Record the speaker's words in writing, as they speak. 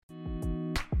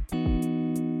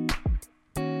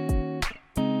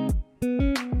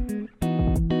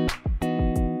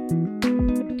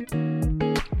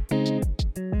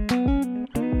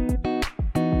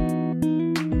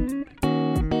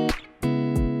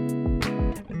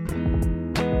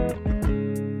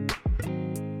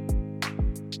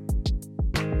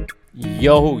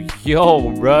Yo,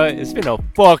 bruh. It's been a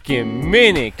fucking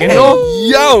minute, you know?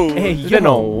 It's been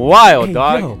a while,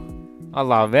 dog. A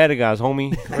la vergas,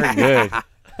 homie. We're good.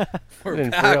 We're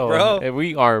back, bro. And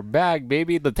we are back,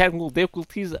 baby. The technical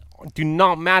difficulties do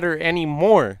not matter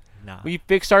anymore. Nah. We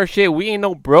fixed our shit. We ain't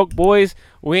no broke boys.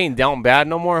 We ain't down bad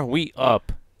no more. We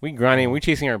up. We grinding. We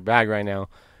chasing our bag right now.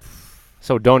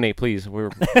 So donate, please.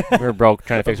 We're broke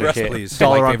trying to fix our shit. Please.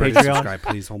 Dollar Like, on favorite, Patreon. subscribe,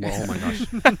 please. Oh my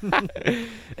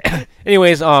gosh.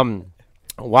 Anyways,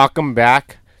 welcome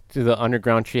back to the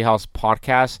Underground Treehouse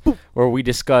podcast, where we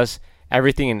discuss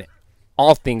everything and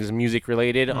all things music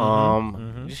related.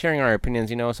 Just sharing our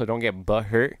opinions, so don't get butt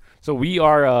hurt. So we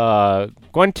are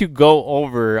going to go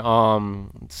over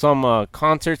some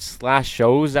concerts /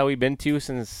 shows that we've been to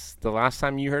since the last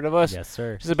time you heard of us. Yes,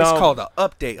 sir. Which is about, It's called an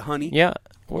update, honey. yeah,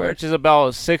 which is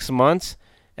about 6 months,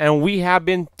 and we have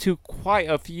been to quite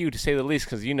a few, to say the least,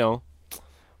 because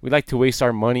we like to waste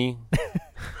our money.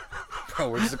 Bro,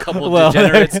 we're just a couple of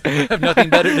degenerates. Have nothing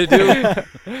better to do.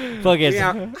 Fuck it,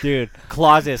 Yeah. dude.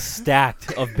 Closet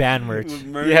stacked of band merch.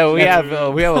 Yeah, we have a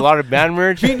lot of band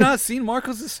merch. You not seen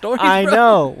Marcos' story, I bro?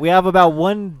 know. We have about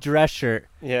one dress shirt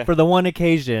Yeah. for the one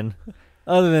occasion.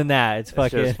 Other than that, it's It's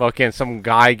fucking. just fucking some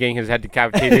guy getting his head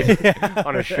decapitated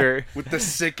on a shirt. With the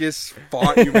sickest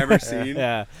font you've ever seen.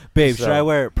 Yeah, babe. So- Should I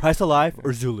wear Price of Life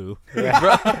or Zulu?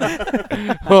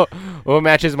 What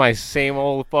matches my same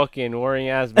old fucking boring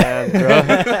ass band,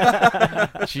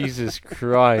 bro? Jesus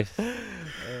Christ.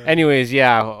 Anyways,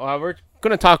 yeah, we're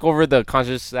gonna talk over the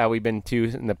concerts that we've been to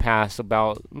in the past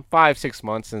about 5-6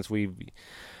 months since we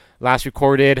last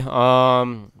recorded.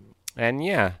 And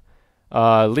yeah,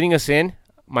 leading us in.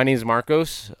 My name is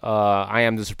Marcos. I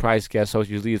am the surprise guest host.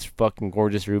 Usually it's fucking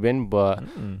gorgeous Ruben, but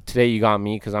today you got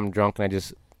me because I'm drunk and I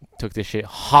just took this shit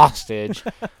hostage.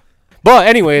 But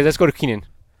anyways, let's go to Keenan.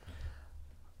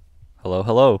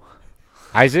 Hello.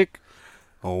 Isaac,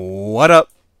 What up?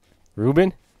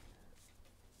 Ruben.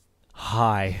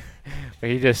 Hi.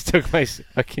 He just took my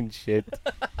fucking shit.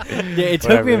 Yeah, it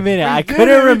took me a Whatever. minute. I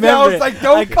couldn't remember. I was like,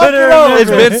 don't I fuck couldn't it up.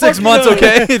 remember. It's been 6 months,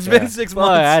 okay? It's Yeah. been 6 Fuck,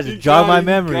 I had months. to jog my got it,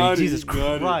 memory. got it, Jesus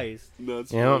got it. Christ.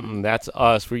 That's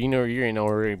us.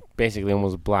 We're basically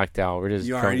almost blacked out. We're just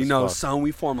You drunk already as know, fuck. son.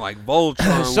 We form like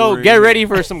Voltron. So We're get in ready here.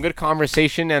 for some good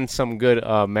conversation and some good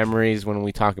memories when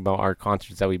we talk about our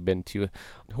concerts that we've been to.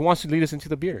 Who wants to lead us into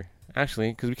the beer?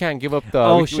 Actually, because we can't give up the.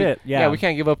 Oh, we- shit, we, yeah. we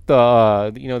can't give up the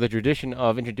the tradition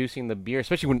of introducing the beer,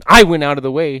 especially when I went out of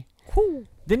the way.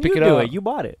 Didn't Pick you it do up. it? You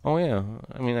bought it. Oh yeah,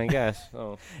 I mean I guess.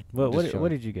 Oh. What, Just what, chilling. what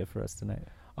did you get for us tonight?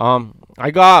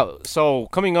 I got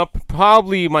coming up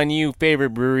probably my new favorite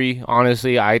brewery.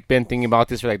 Honestly, I've been thinking about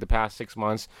this for like the past 6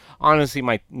 months. Honestly,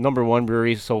 my number one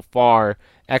brewery so far,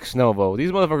 Ex Novo.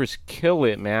 These motherfuckers kill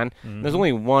it, man. There's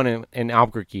only one in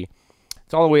Albuquerque.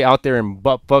 It's all the way out there in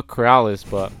Buck Corrales,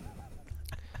 but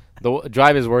the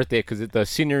drive is worth it because the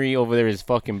scenery over there is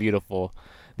fucking beautiful.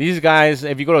 These guys,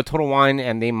 if you go to Total Wine,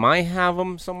 and they might have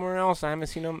them somewhere else. I haven't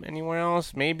seen them anywhere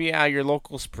else. Maybe at your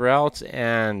local Sprouts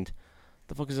and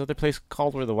the fuck is the other place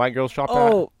called where the white girls shop at?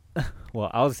 Oh, well,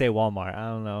 I would say Walmart. I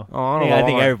don't know. Oh, I don't Yeah, know I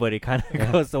think Walmart. everybody kind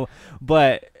of goes to.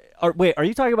 But wait, are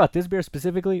you talking about this beer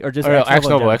specifically, or just Or, Ex Novo in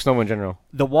general? Ex Novo in general.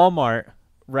 The Walmart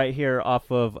right here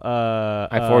off of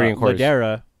I-40 and Coors.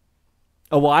 Ladera.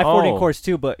 Oh well, I-40 and Oh. Coors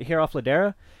too, but here off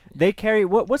Ladera, they carry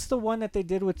what's the one that they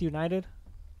did with United?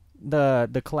 The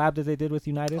collab that they did with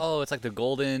United, Oh, it's like the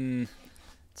golden.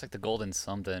 It's like the golden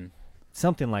something.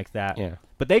 something like that. Yeah.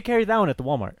 But they carry that one at the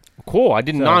Walmart. Cool. I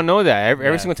did So- not know that. Every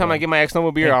Yeah, single time so- I get my Ex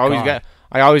Novo beer, Thank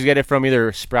I always get it from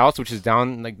either Sprouts, which is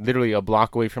down like literally a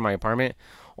block away from my apartment,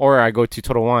 or I go to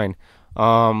Total Wine.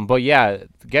 But yeah,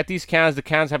 get these cans. The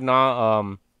cans have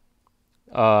not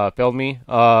failed me.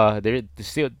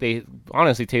 They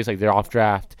honestly taste like they're off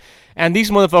draft. And these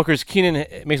motherfuckers, Keenan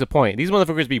makes a point. These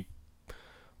motherfuckers be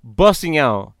busting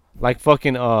out like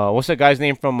fucking what's that guy's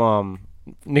name from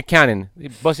Nick Cannon? They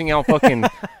busting out fucking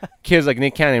kids like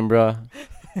Nick Cannon, bruh.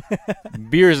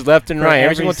 Beers left and For right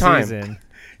every single time. season.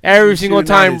 Every single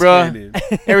Shooting out time, his bruh.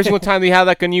 cannon. Every single time they have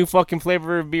like a new fucking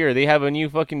flavor of beer. They have a new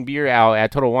fucking beer out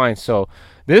at Total Wine. So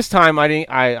this time I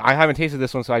haven't tasted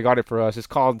this one, so I got it for us. It's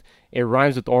called It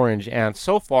Rhymes with Orange, and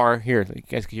so far here, you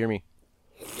guys can hear me.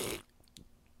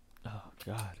 Oh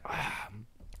God.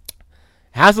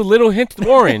 Has a little hint of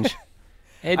orange.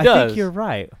 It I does. think you're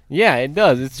right. Yeah, it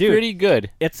does. It's Dude. pretty good.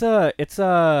 It's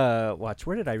a watch.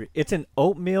 Where did I? It's an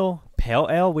oatmeal pale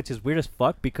ale, which is weird as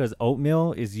fuck because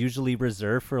oatmeal is usually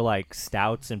reserved for like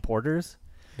stouts and porters.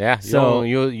 Yeah. So-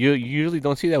 you usually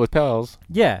don't see that with pales.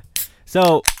 Yeah.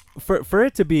 So for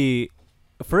it to be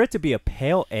a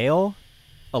pale ale,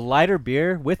 a lighter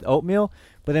beer with oatmeal,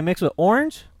 but then mixed with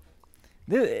orange,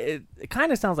 It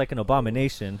kind of sounds like an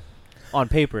abomination on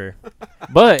paper.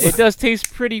 But it does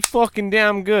taste pretty fucking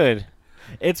damn good.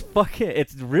 It's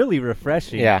really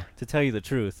refreshing. Yeah. To tell you the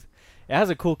truth, it has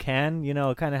a cool can. You know,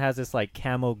 it kind of has this like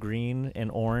camo green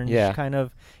and orange Yeah. kind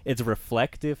of. It's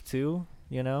reflective too.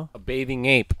 You know. A bathing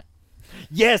ape.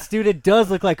 Yes, dude, it does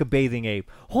look like a bathing ape.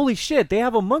 Holy shit, they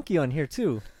have a monkey on here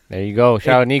too. There you go.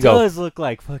 Shout out It Nigo. does look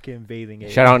like fucking bathing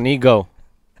ape. Shout out Nigo.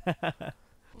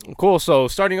 Cool. So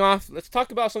starting off, let's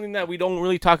talk about something that we don't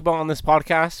really talk about on this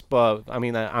podcast, but I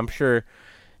mean, I'm sure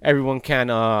everyone can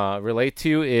relate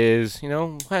to. Is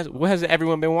what has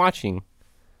everyone been watching?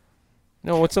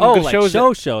 What's some good like shows?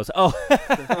 shows. Oh,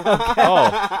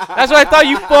 Oh, that's what I thought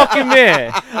you fucking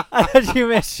meant. I thought you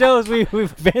meant shows we've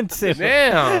been to.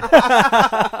 Damn.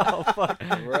 Oh, fuck.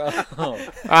 Bro. All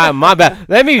right, my bad.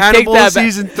 Let me Hannibal take that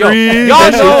season back. 3. Y'all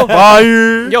that know. shit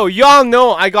fire. Yo, y'all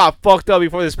know I got fucked up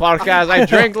before this podcast. I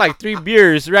drank like 3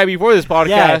 beers right before this podcast.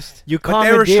 Yeah, you But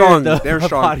they were commandeered strong. the They were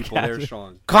strong people. They podcast. were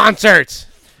strong. Concerts.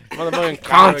 Motherfucking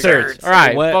concerts. All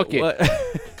right, What- fuck it. what-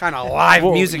 Kind of live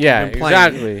Well, music yeah, you've been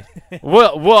playing. exactly.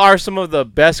 What are some of the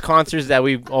best concerts that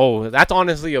we've? Oh, that's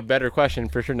honestly a better question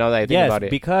for sure. Now that I think yes, about it.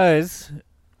 because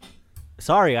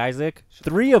sorry, Isaac,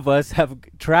 3 of us have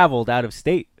traveled out of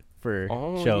state for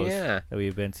Oh, shows yeah. that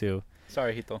we've been to.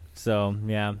 Sorry, Hito. So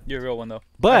yeah, You're a real one though.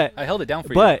 But- I held it down for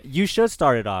you. but you should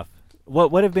start it off.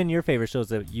 What have been your favorite shows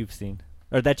that you've seen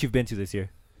or that you've been to this year?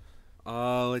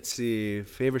 Let's see.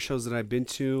 Favorite shows that I've been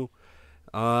to.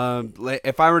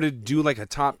 If I were to do like a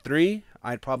top 3,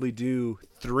 I'd probably do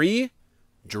 3.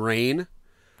 Drain.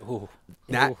 Ooh.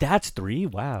 That's 3.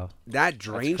 Wow, That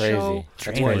Drain crazy. show That's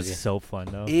Train was crazy. so fun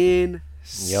though.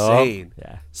 insane.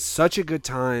 Yeah. Such a good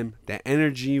time. The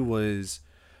energy was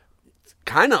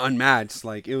kind of unmatched.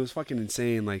 Like, it was fucking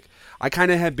insane. Like, I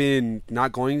kind of have been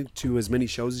not going to as many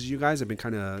shows as you guys. I've been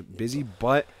kind of busy,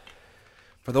 but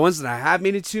for the ones that I have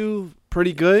made it to,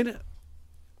 pretty good.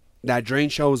 That Drain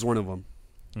show was one of them.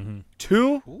 Mm-hmm.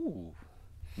 2, Ooh.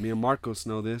 me and Marcos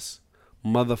know this.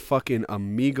 Motherfucking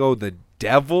Amigo the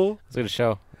Devil. It's a good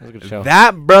show. It's a good show.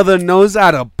 That brother knows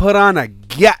how to put on a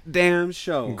goddamn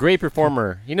show. Great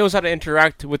performer. He knows how to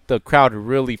interact with the crowd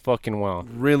really fucking well.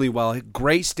 Really well.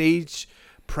 Great stage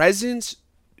presence,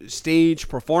 stage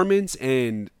performance,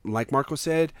 and like Marco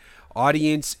said,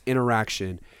 audience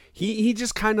interaction. He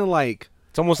just kind of like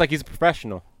It's almost like he's a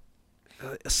professional.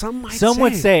 some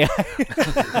would say.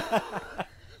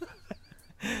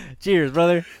 Cheers,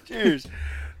 brother. Cheers.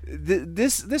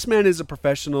 This man is a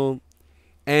professional,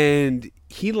 and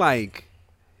he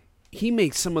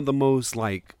makes some of the most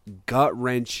like gut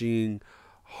wrenching,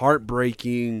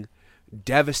 heartbreaking,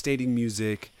 devastating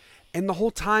music, and the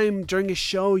whole time during his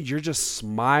show you're just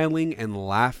smiling and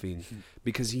laughing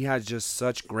because he has just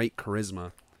such great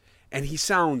charisma, and he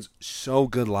sounds so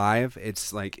good live.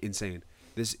 It's like insane.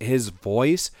 His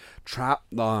voice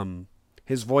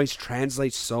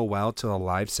translates so well to a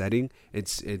live setting.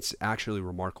 It's actually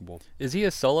remarkable. Is he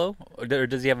a solo, or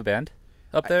does he have a band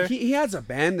up there? He has a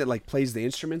band that like plays the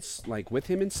instruments like with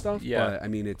him and stuff. Yeah. But I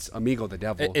mean, it's Amigo the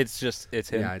Devil. It's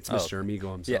him. Yeah, it's Oh. Mr.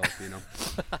 Amigo himself. Yeah. You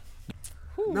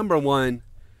know. Number 1,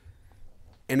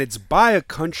 and it's by a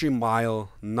country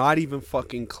mile, not even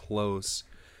fucking close.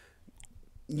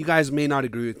 You guys may not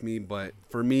agree with me, but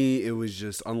for me, it was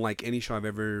just unlike any show I've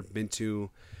ever been to,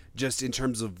 just in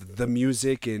terms of the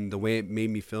music and the way it made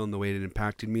me feel and the way it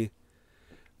impacted me.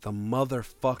 The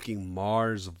motherfucking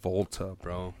Mars Volta,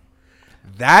 bro.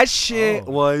 That shit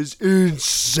was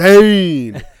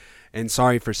insane. And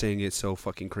sorry for saying it so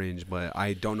fucking cringe, but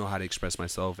I don't know how to express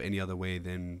myself any other way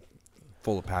than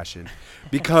full of passion.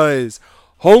 Because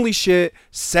holy shit,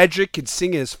 Cedric could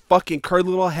sing his fucking curly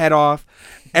little head off.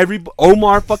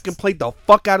 Omar fucking played the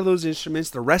fuck out of those instruments.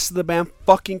 The rest of the band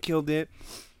fucking killed it.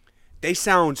 They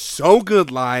sound so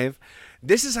good live.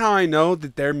 This is how I know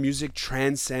that their music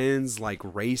transcends like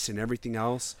race and everything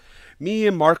else. Me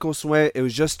and Marco Sweat, it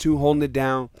was just 2 holding it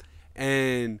down,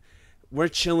 and we're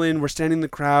chilling. We're standing in the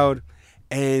crowd,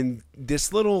 and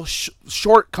this little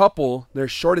short couple, they're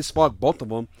short as fuck, both of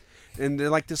them, and they're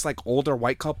like this like older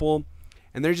white couple,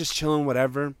 and they're just chilling,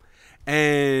 whatever.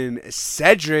 And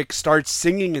Cedric starts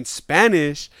singing in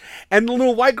Spanish, and the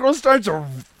little white girl starts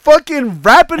fucking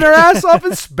rapping her ass off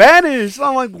in Spanish.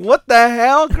 I'm like, what the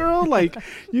hell, girl? Like,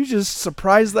 you just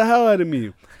surprised the hell out of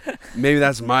me. Maybe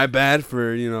that's my bad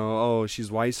for, oh,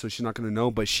 she's white, so she's not going to know.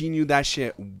 But she knew that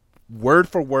shit word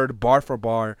for word, bar for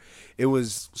bar. It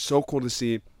was so cool to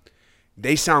see.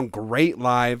 They sound great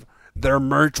live. Their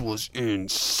merch was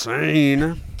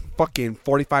insane. Fucking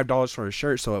 $45 for a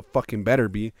shirt, so it fucking better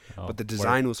be. But the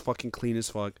design was fucking clean as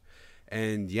fuck.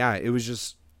 And yeah, it was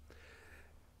just,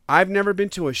 I've never been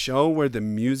to a show where the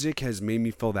music has made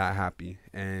me feel that happy.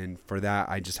 And for that,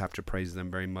 I just have to praise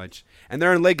them very much. And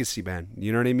they're a legacy band.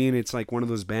 You know what I mean? It's like one of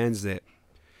those bands that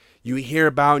you hear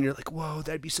about and you're like, whoa,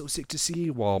 that'd be so sick to see.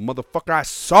 Well, motherfucker, I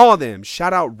saw them.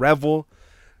 Shout out Revel.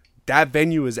 That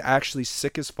venue is actually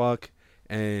sick as fuck.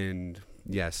 And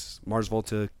yes, Mars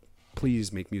Volta,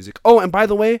 please make music. Oh, and by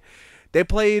the way, they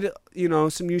played,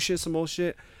 some new shit, some old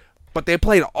shit. But they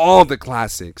played all the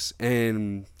classics,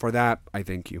 and for that, I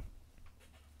thank you.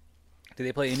 Did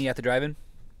they play any at the drive-in?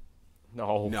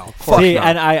 No. Fuck See, no.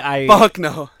 and I Fuck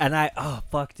no. and oh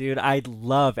fuck, dude, I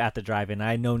love At the Drive-In.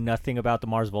 I know nothing about the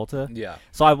Mars Volta, Yeah.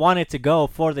 so I wanted to go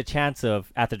for the chance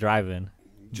of At the Drive-In.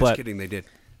 Just kidding, they did.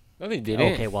 No, they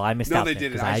didn't. Okay, well I missed No, out. they then,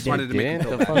 didn't. 'cause I just wanted to make Didn't?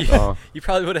 you The feel fuck? bad. Oh. You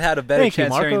probably would have had a better Thank you,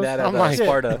 chance hearing Marcos. that at I'm like,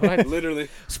 Sparta. what? Literally.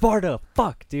 Sparta,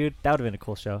 fuck, dude, that would have been a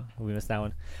cool show. We missed that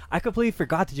one. I completely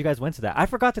forgot that you guys went to that. I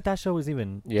forgot that show was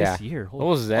even Yeah. this year. What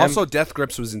was that? Also, Death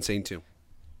Grips was insane too.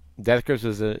 Death Grips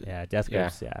was a. Yeah, Death Yeah.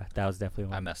 Grips. Yeah, that was definitely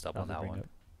one. I messed up that on was a that bring one. up.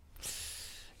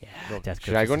 Yeah, Death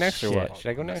Should I Grips go was next or shit. what? Should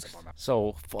I go next?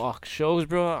 So, fuck, shows,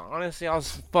 bro. Honestly, I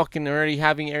was fucking already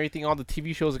having everything, all the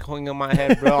TV shows are going in my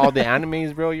head, bro. All the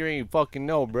animes, bro. You ain't fucking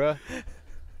know, bro.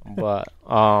 But,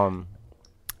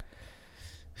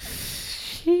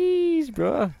 jeez,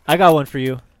 bro. I got one for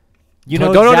you. You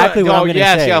know No, exactly what I'm gonna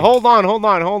yes, say. yeah. Hold on. You on.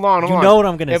 know what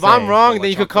I'm gonna If say. I'm wrong, What,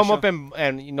 then you could Chocolate come up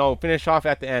Show? and finish off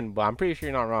at the end. But I'm pretty sure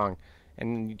you're not wrong.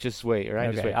 And you just wait, all right?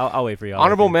 Just Okay, wait. I'll wait for you.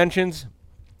 Honorable mentions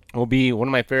will be one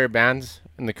of my favorite bands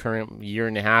in the current year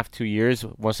and a half, 2 years,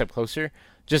 One Step Closer.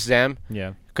 Just them,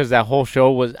 Yeah. because that whole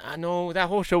show was. I know that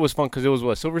whole show was fun because it was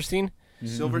what Silverstein,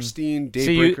 Silverstein,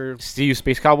 See You, Daybreaker,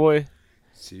 Space Cowboy,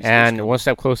 See You, and Space Cowboy. One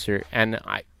Step Closer. And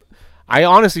I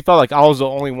honestly felt like I was the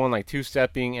only one like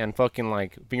two-stepping and fucking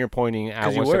like finger pointing at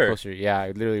 'Cause you One Step were. Closer. Yeah,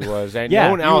 it literally was. And Yeah, no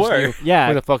one you else were. knew Yeah.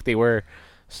 who the fuck they were.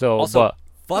 So, Also, but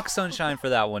fuck Sunshine for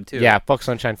that one too. yeah, fuck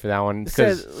Sunshine for that one It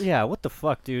because says, yeah, what the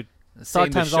fuck, dude? Saying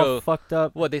Start the time's all show. fucked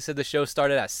up. What they said the show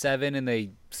started at 7 and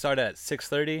they started at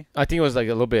 6:30. I think it was like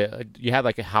a little bit. You had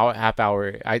like a half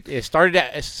hour. It started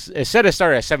at. It said it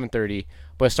started at 7:30,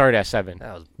 but it started at 7.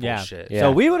 That was Yeah. bullshit. Yeah.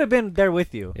 So we would have been there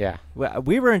with you. Yeah.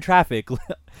 We were in traffic,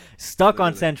 stuck on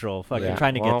Literally. Central, fucking Yeah.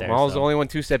 trying to Well, get there. I was so. the only one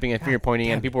two-stepping and finger pointing,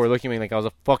 and people were looking at me like I was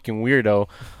a fucking weirdo.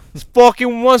 It's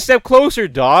fucking One Step Closer,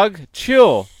 dog.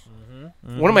 Chill.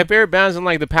 One of my favorite bands in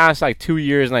like the past like 2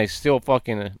 years, and I still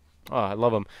fucking. Oh, I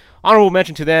love them. Honorable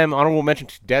mention to them. Honorable mention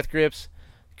to Death Grips.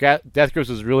 Death Grips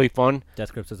was really fun.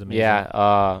 Death Grips was amazing.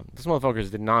 Yeah. These motherfuckers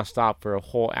did not stop for a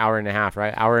whole hour and a half,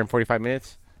 right? Hour and 45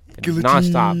 minutes. Non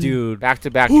stop, Dude,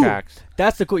 Back-to-back tracks.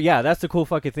 that's the cool. Yeah, that's the cool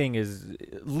fucking thing. Is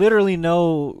literally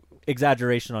no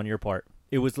exaggeration on your part.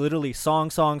 It was literally song,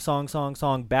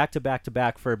 back to back to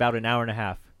back for about an hour and a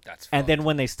half. That's And then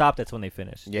when they stopped, that's when they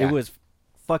finished. Yeah. It was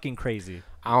fucking crazy.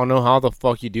 I don't know how the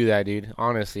fuck you do that, dude.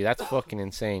 Honestly, that's fucking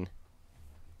insane.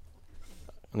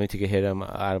 Let me take a hit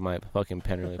out of my fucking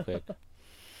pen really quick.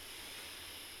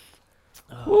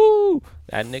 Woo!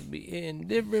 That Nick be hitting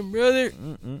different, brother.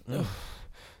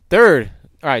 Third.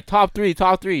 All right, top three.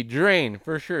 Drain,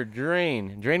 for sure.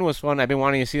 Drain was fun. I've been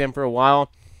wanting to see them for a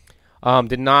while.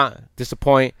 Did not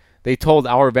disappoint. They told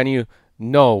our venue,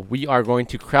 no, we are going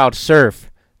to crowd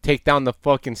surf. Take down the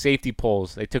fucking safety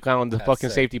poles. They took down the That's fucking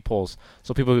sick. safety poles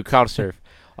so people could crowd surf.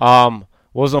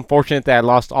 Was unfortunate that I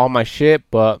lost all my shit,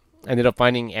 but ended up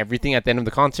finding everything at the end of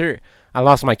the concert. I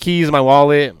lost my keys, my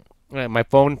wallet, my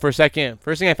phone for a second.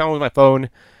 First thing I found was my phone.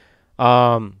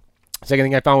 Second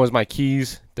thing I found was my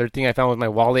keys. Third thing I found was my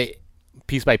wallet,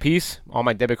 piece by piece. All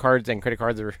my debit cards and credit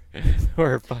cards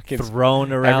were fucking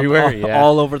Thrown around everywhere, all, yeah.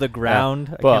 all over the ground.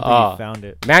 I But, can't believe you found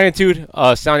it. Magnitude.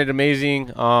 Sounded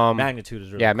amazing. Magnitude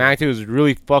is really Yeah, cool. Magnitude was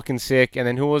really fucking sick. And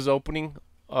then who was opening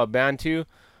band too?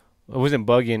 It wasn't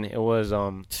Buggin'. It was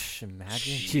Imagine.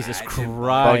 Jesus Imagine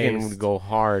Buggin' Christ. would go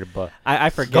hard, but I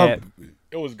forget.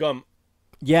 it was Gum.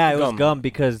 Yeah, it was Gum. Gum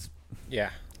because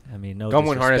Yeah. I mean no Gum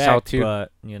went hard as hell, disrespect, too.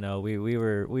 but you know we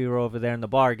were over there in the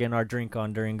bar getting our drink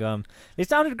on during Gum. They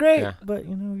sounded great, Yeah. but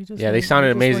you know we just Yeah, they we sounded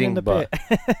just went in amazing, the but-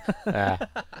 pit.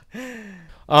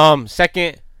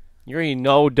 Second, you already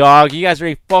know, dog. You guys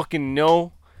already fucking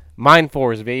know. Mind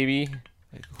Force, baby.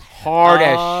 Hard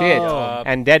as shit. Oh.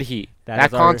 And Dead Heat. That That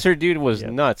is our- concert, dude, was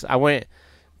Yep. nuts. I went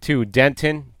to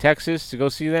Denton, Texas to go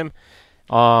see them.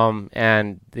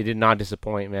 And they did not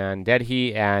disappoint, man. Dead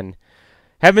Heat and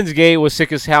Heaven's Gate was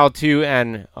sick as hell too,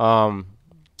 and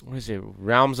what is it?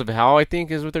 Realms of Hell, I think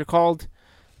is what they're called.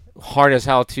 Hard as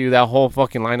hell too. That whole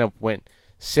fucking lineup went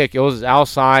sick. It was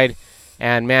outside,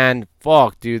 and man,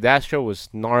 fuck, dude, that show was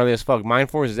gnarly as fuck.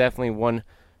 Mind Force is definitely one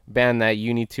band that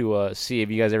you need to see if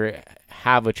you guys ever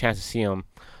have a chance to see them.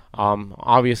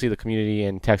 Obviously, the community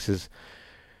in Texas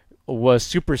was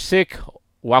super sick,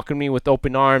 welcomed me with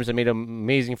open arms. I made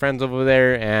amazing friends over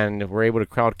there, and were able to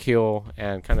crowd kill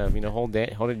and kind of hold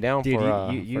it down Dude,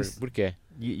 for you Burke.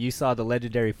 You saw the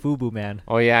legendary Fubu man.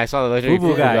 Oh yeah, I saw the legendary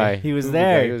Fubu Fubu guy. He was Fubu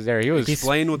there. guy. He was there. He was.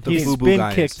 Explain what the He Fubu spin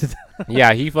guy is. kicked.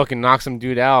 Yeah, he fucking knocked some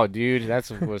dude out, dude. That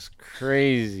was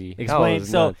crazy. That Explain. was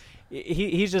So nuts.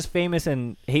 he's just famous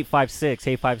in Hate 56.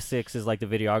 Hate 56 is like the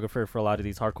videographer for a lot of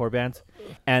these hardcore bands,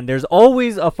 and there's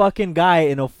always a fucking guy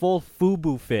in a full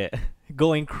Fubu fit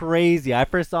going crazy. I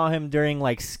first saw him during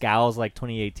like Scow's like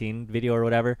 2018 video or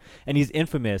whatever, and he's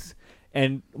infamous.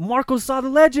 And Marco saw the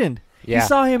legend. Yeah. He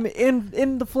saw him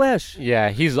in the flesh. Yeah,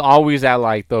 he's always at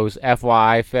like those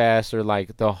FYI Fest or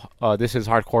like the This Is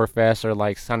Hardcore Fest or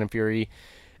like Sound and Fury.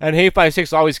 And Hate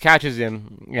 56 always catches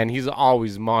him, and he's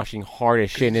always moshing hard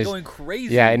as shit in He's his going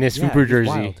crazy. in his Yeah, Fubu he's jersey.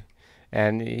 wild.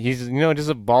 And he's just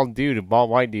a bald dude, a bald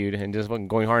white dude, and just fucking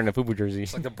going hard in a Fubu jersey.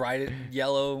 It's like the bright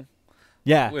yellow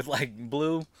Yeah, with like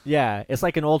blue. yeah. It's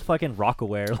like an old fucking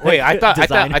Rockaware. Like, Wait, I thought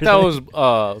design or it something.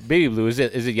 was baby blue. Is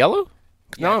it yellow?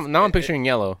 Yeah, Now I'm picturing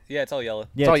yellow. Yeah, it's all yellow.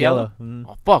 Yeah, it's all it's yellow? Mm.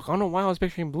 Oh fuck! I don't know why I was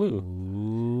picturing blue.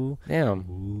 Ooh.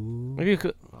 Damn. Maybe you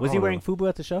could. Was I he don't wearing know. Fubu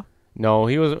at the show? No,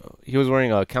 he was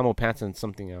wearing camel pants and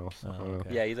something else. I Oh, don't know.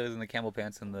 okay. Yeah, he's always in the camel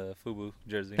pants and the Fubu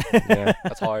jersey. Yeah.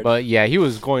 That's hard. But yeah, he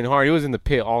was going hard. He was in the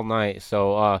pit all night.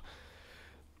 So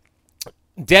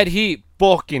Dead Heat,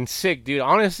 fucking sick, dude.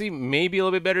 Honestly, maybe a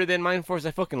little bit better than Mind Force.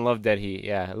 I fucking love Dead Heat.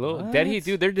 Yeah, Dead Heat, What?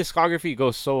 dude. Their discography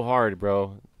goes so hard,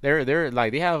 bro. They're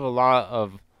like they have a lot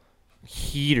of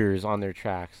heaters on their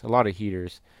tracks. A lot of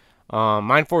heaters.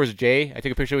 Mind Force Jay, I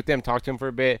took a picture with him, talked to him for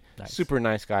a bit. Nice. Super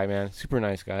nice guy, man. Super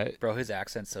nice guy. Bro, his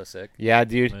accent's so sick. Yeah,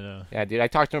 dude. I know. Yeah, dude. I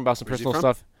talked to him about some Where's he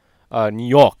personal from? stuff. New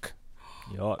York.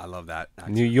 Yo, I love that.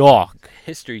 New York.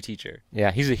 History teacher.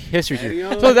 Yeah, he's a history teacher.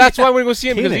 Serio? So that's why we're going to see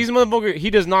him because Kidding. he's a motherfucker. He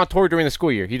does not tour during the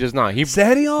school year. He does not. He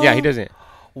Serio? Yeah, he doesn't.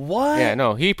 What? Yeah,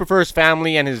 no. He prefers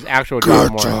family and his actual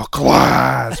job more.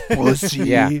 class, pussy.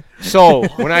 Yeah. So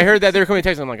when I heard that they're coming to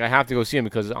Texas, I'm like, I have to go see him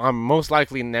because I'm most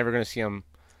likely never going to see him.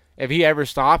 If he ever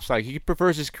stops, like he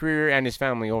prefers his career and his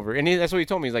family over. And that's what he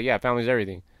told me. He's like, yeah, family's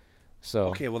everything. So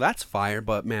Okay, well that's fire,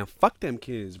 but man, fuck them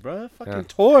kids, bro. Fucking Yeah.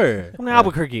 tour. from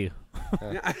Albuquerque.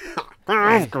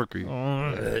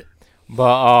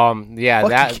 But yeah, Fuck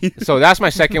that. you. So that's my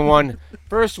second one.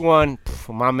 First one,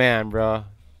 my man, bro.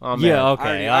 My man. Yeah,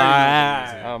 okay.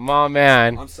 Alright. My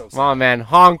man. I'm so My sorry. man.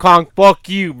 Hong Kong, fuck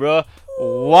you, bro.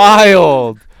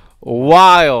 Wild.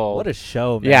 What a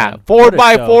show, man. Yeah, What a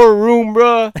 4x4 show. room,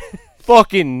 bro.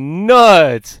 Fucking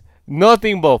nuts.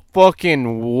 Nothing but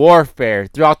fucking warfare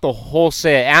throughout the whole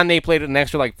set. And they played an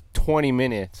extra like 20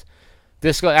 minutes.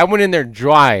 I went in there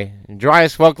dry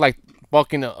as fuck, like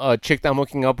fucking chick that I'm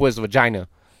hooking up with vagina,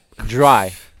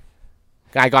 dry.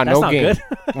 I got That's no not game.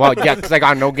 good. Well, yeah, because I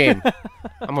got no game.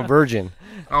 I'm a virgin.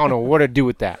 I don't know what to do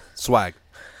with that. Swag.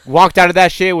 Walked out of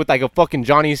that shit with like a fucking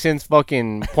Johnny Sins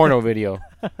fucking porno video.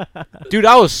 Dude,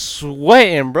 I was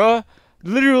sweating, bro.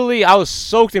 Literally, I was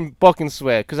soaked in fucking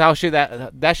sweat because how shit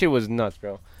that shit was nuts,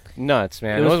 bro. Nuts,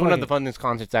 man. It It was was one of the funnest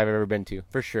concerts I've ever been to,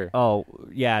 for sure. Oh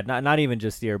yeah, not even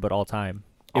just here, but all time.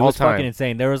 It All was time. fucking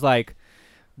insane. There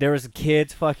was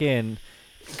kids fucking,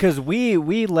 because we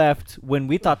left when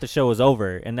we thought the show was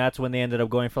over, and that's when they ended up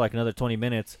going for like another 20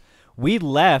 minutes. We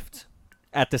left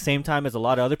at the same time as a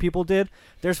lot of other people did.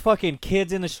 There's fucking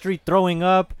kids in the street throwing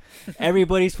up.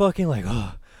 Everybody's fucking like,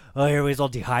 oh, everybody's all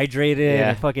dehydrated Yeah.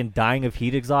 and fucking dying of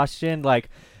heat exhaustion. Like,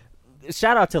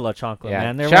 shout out to La Chancla, Yeah.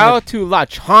 man. They're Shout one out to La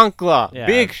Chancla. Yeah.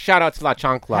 Big shout out to La of,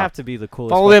 Chancla. have to be the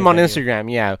coolest. Follow them on fucking Instagram.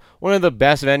 Yeah, one of the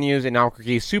best venues in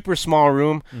Albuquerque. Super small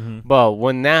room, venue. Mhm. but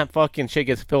when that fucking shit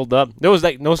gets filled up, there was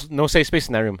like no safe space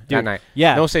in that room that Dude, night.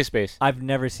 Yeah, No safe space. I've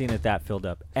never seen it that filled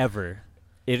up ever.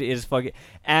 It is fucking.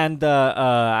 And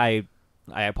I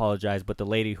apologize, but the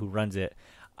lady who runs it,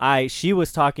 she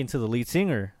was talking to the lead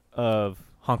singer of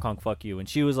Hong Kong Fuck You, and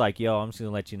she was like, "Yo, I'm just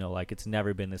gonna let you know, like, it's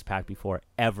never been this packed before,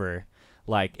 ever.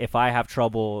 Like, if I have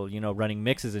trouble, running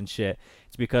mixes and shit,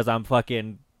 it's because I'm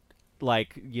fucking,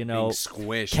 like, Being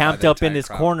squished. camped by the up in entire this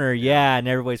crowd. corner, yeah, and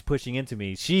everybody's pushing into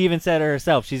me." She even said it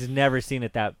herself. She's never seen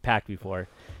it that packed before.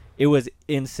 It was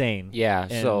insane. Yeah.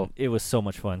 And So it was so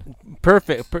much fun.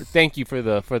 perfect. Thank you for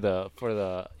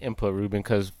the input, Ruben.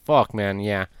 Because fuck, man.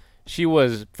 Yeah. She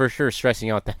was for sure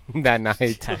stressing out that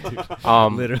night.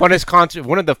 Literally. Funnest concert,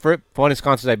 one of the funnest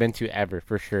concerts I've been to ever,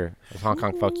 for sure. Was Hong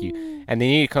Kong Fuck You, and they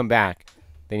need to come back.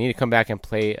 They need to come back and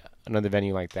play another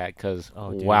venue like that. Cause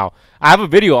Oh, dude. wow, I have a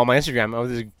video on my Instagram of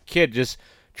this kid just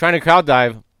trying to crowd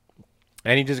dive,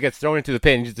 and he just gets thrown into the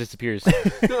pit and just disappears.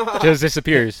 Just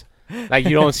disappears. Like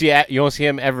you don't see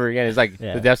him ever again. It's like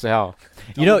Yeah. the depths of hell.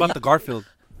 You know, about the Garfield.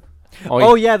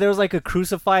 Oh yeah, there was like a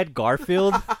crucified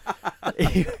Garfield.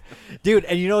 Dude,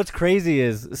 and you know what's crazy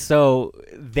is so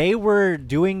they were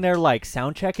doing their like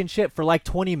sound check and shit for like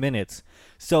 20 minutes.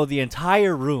 So the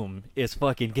entire room is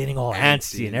fucking getting all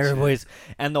antsy and everybody's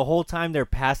and the whole time they're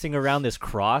passing around this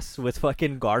cross with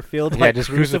fucking Garfield like just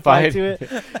crucified crucified.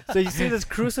 to it. So you see this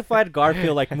crucified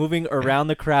Garfield like moving around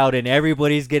the crowd and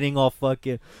everybody's getting all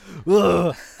fucking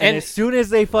ugh. And as soon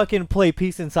as they fucking play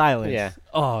Peace and Silence. Yeah.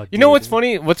 Oh, You know dude. what's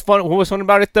funny? What was fun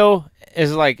about it though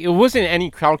is like it wasn't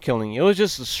any crowd killing. It was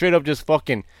just straight up just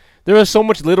fucking. There was so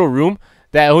much little room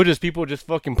that it was just people just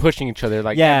fucking pushing each other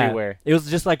like everywhere. It was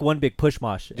just like one big push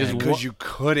mosh. Just And- Because you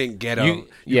couldn't get You- out. You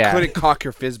yeah. couldn't cock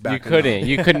your fist back. You couldn't.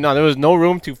 You couldn't. No, there was no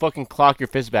room to fucking clock your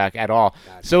fist back at all.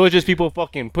 So it was just people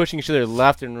fucking pushing each other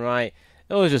left and right.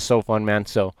 It was just so fun, man.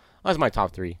 So that was my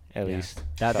top 3 at Yeah. least.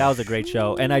 that was a great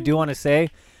show. And I do want to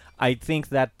say, I think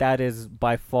that is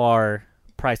by far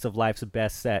Price of Life's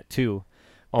best set too.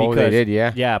 Oh, they did,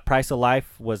 yeah. Yeah, Price of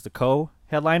Life was the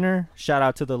co-headliner. Shout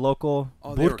out to the local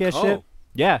Oh, they were Burke co? shit.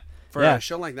 Yeah. For yeah. a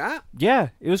show like that? Yeah,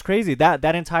 it was crazy. That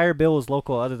entire bill was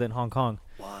local other than Hong Kong.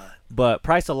 What? But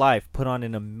Price of Life put on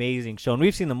an amazing show. And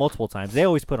we've seen them multiple times. They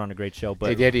always put on a great show. But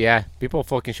They did, yeah. People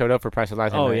fucking showed up for Price of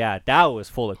Life. oh right? yeah, that was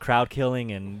full of crowd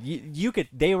killing, and you could.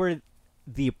 They were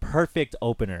the perfect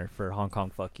opener for Hong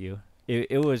Kong. Fuck you.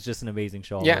 It was just an amazing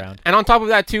show all Yeah, around. and on top of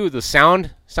that too, the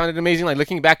sound sounded amazing. Like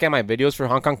looking back at my videos for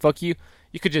Hong Kong Fuck You,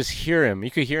 you could just hear him.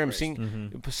 You could hear him sing.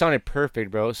 Mm-hmm. It sounded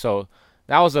perfect, bro. So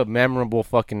that was a memorable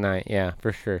fucking night. Yeah,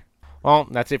 for sure. Well,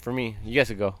 that's it for me. You guys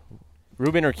could go.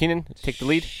 Ruben or Keenan, take the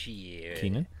lead. Shit.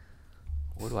 Keenan.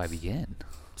 Where do I begin?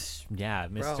 Yeah,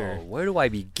 Mister. Bro, where do I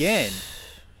begin?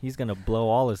 He's gonna blow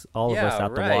all of Yeah, us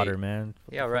out the right. water, man.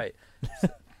 Yeah, right.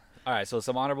 All right, so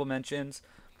some honorable mentions.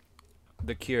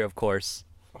 The Cure, of course.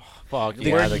 Fuck The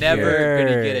yeah, We're the never Cure.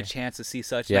 gonna get a chance to see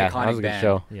such Yeah, an that was iconic a good band.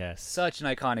 show. Yes, Such an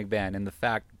iconic band, and the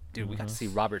fact, dude, we got to see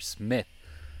Robert Smith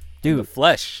in dude, the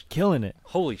flesh. killing it.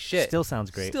 Holy shit! Still sounds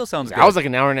great. Still sounds good. That was like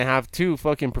an hour and a half too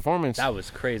fucking performance. that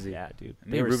was crazy. Yeah, dude.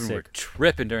 Me They and were Ruben were sick.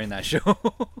 tripping during that show.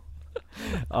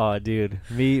 Oh, dude,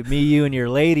 me, you, and your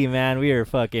lady, man, we are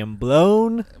fucking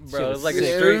blown. Bro, it was like a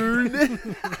Sick.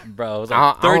 straight. Bro, it was I'll-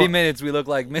 like 30 I'll- minutes. We looked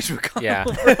like Mitch McConnell.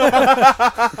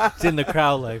 Yeah. It's in the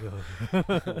crowd, like,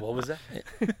 What was that?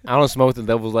 I don't smoke the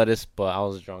devil's lettuce, but I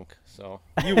was drunk, so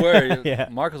You were. Yeah.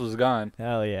 Marcus was gone.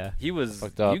 hell yeah, He was.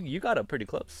 Fucked up. You got up pretty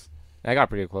close. I got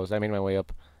pretty close. I made my way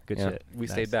up. good Yeah. shit. We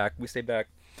Nice. stayed back. We stayed back.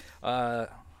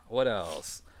 What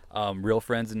else? Real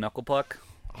Friends and Knuckle Puck.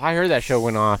 I heard that show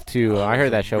went off too. I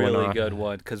heard that show really went off. good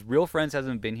one because Real Friends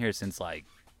hasn't been here since like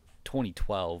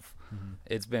 2012.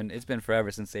 It's been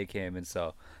forever since they came, and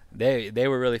so they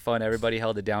were really fun. Everybody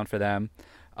held it down for them.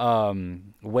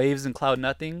 Waves and Cloud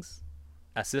Nothings,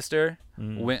 a sister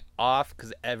went off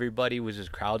because everybody was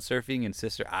just crowd surfing, and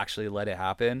sister actually let it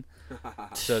happen.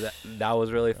 So that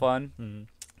was really fun.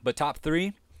 But top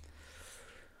 3,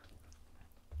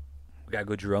 we gotta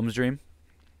go Jerome's Dream.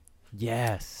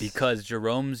 Yes, Because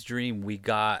Jerome's Dream, we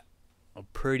got a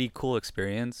pretty cool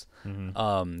experience.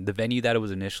 The venue that it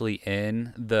was initially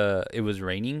in, it was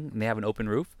raining and they have an open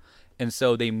roof, and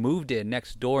so they moved it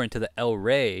next door into the El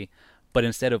Rey, but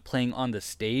instead of playing on the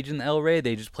stage in the El Rey,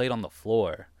 they just played on the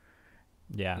floor.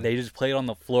 yeah, They just played on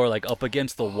the floor, like up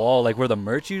against the wall, like where the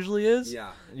merch usually is.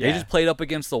 Yeah. They just played up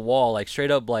against the wall, like straight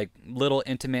up, like little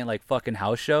intimate, like fucking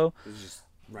house show. It was just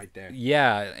right there.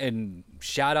 Yeah, and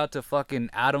shout out to fucking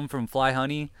Adam from Fly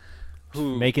Honey,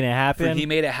 who making it happen. he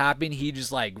made it happen. He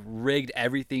just like rigged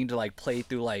everything to like play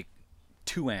through like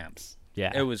 2 amps.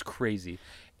 Yeah. It was crazy.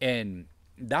 And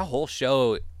that whole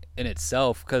show in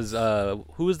itself, because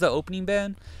who was the opening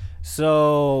band?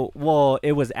 So, well,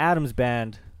 it was Adam's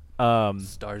band.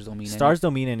 Stars Don't Mean Stars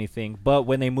don't mean anything, but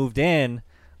when they moved in,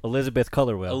 Elizabeth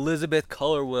Colorwell. Elizabeth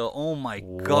Colorwell. Oh my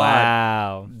god.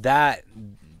 Wow. That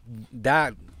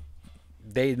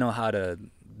they know how to.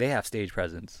 They have stage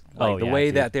presence. Like Oh, the yeah, way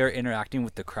dude. that they're interacting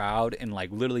with the crowd and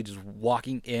like literally just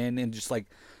walking in and just like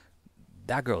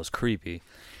that girl is creepy.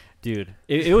 Dude,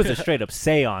 it was a straight up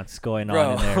seance going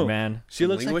on in there, Bro. man. She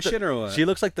looks Linguist like shit or what? She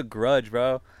looks like the Grudge,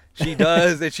 bro. She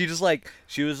does, and she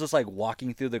was just like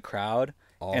walking through the crowd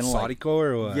All and like, Sadiko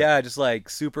or what? yeah, just like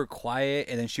super quiet,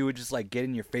 and then she would just like get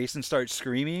in your face and start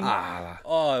screaming. Ah,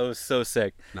 Oh, it was so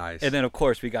sick. nice. And then of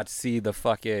course we got to see the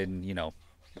fucking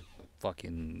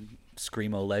fucking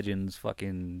screamo legends,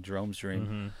 fucking Jerome's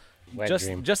Dream. Wet Just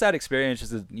dream. just that experience,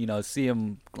 just to see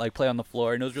him like play on the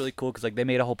floor, and it was really cool because like they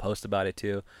made a whole post about it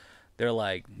too. They're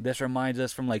like, this reminds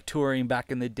us from like touring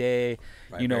back in the day,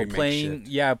 Right, very playing,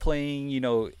 makeshift. playing,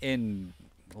 in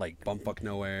like Bumfuck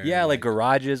nowhere. yeah, like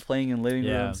garages, playing in living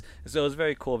Yeah. rooms. So it was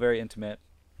very cool, very intimate.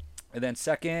 And then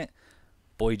second,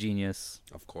 Boy Genius,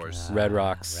 Of course. Red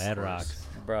Rocks. Red Rocks.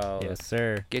 bro. Yes,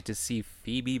 sir. Get to see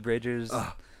Phoebe Bridgers,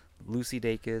 Lucy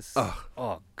Dacus.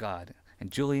 Oh God, and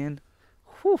Julian.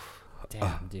 Whew.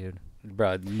 Damn, dude.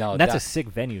 Bro, no, And that's that, a sick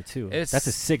venue too. It's- That's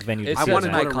a sick venue. to it's I see want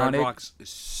such to that. an go to Red iconic- Rocks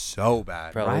so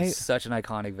bad. bro, Right? it's such an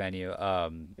iconic venue.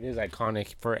 It is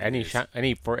iconic for any is.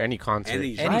 any concert.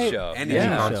 Any Any show. Any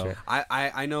Yeah. concert.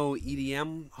 I know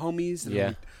EDM homies. that are Yeah.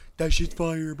 like, that shit's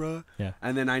fire, bro. Yeah.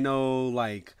 And then I know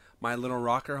like my little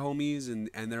rocker homies,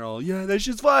 and they're all, yeah, that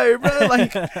shit's fire, bro.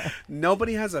 Like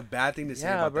nobody has a bad thing to say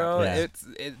Yeah, about bro. that.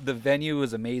 Yeah. The venue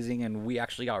was amazing, and we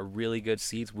actually got really good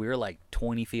seats. We were like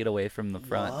 20 feet away from the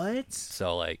front, What?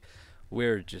 so like we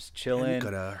were just And you chilling.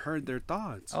 could have heard their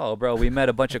thoughts. Oh, bro, we met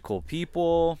a bunch of cool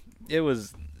people. It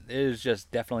was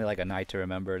just definitely like a night to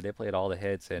remember. They played all the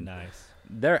hits, and Nice.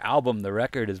 their album, the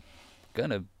record, is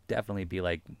gonna definitely be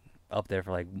like up there for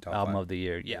like Top album 5. of the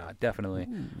year. Yeah, definitely.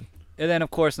 And then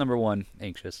of course number 1,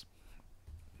 Anxious.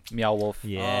 Meow Wolf.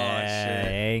 Yeah,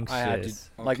 shit. I had to, anxious.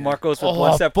 like Okay. Marcos with Oh,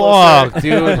 one step fuck, closer.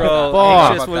 dude. Bro,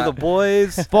 Fuck. Anxious with the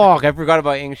boys. Fuck, I forgot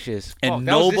about Anxious. And Fuck,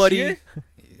 that was this nobody, year?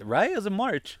 right? It was in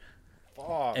March.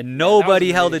 Fuck. And Yeah, nobody that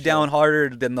was a held great it down show. harder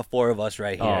than the 4 of us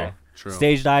right Oh, here. True.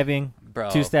 stage diving, Bro.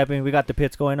 two-stepping. We got the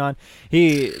pits going on.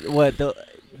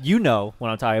 You know what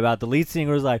I'm talking about. The lead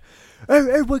singer was like, "Hey,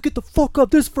 everybody, get the fuck up!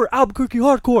 This is for Albuquerque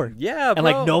hardcore." Yeah, And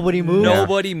like bro. nobody moved.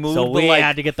 Nobody moved. So but we like,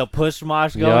 had to get the push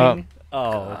mosh Yup. going.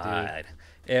 Oh, dude. God.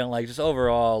 And like just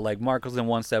overall, like Marcos in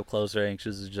one step closer.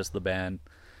 Anxious is just the band,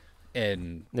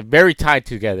 and They're very tied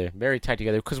together. Very tied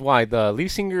together. Because why? The lead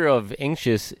singer of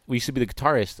Anxious used to be the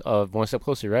guitarist of One Step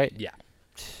Closer, right? yeah,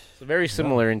 So very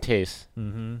similar in taste.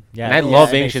 Mm-hmm. Yeah. And I yeah,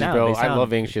 love they Anxious, sound- bro. they I sound-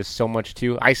 love Anxious so much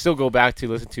too. I still go back to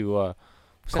listen to what's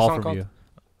that Call song from called? you.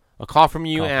 A Call From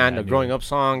You Call From and You, a Growing Up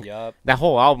song. yup. That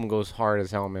whole album goes hard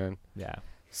as hell, man. Yeah.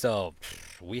 So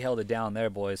we held it down there,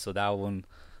 boys. So that one,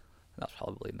 that was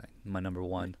probably my number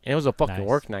 1. And it was a fucking Nice.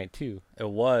 work night too. It We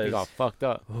was. got fucked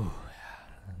up.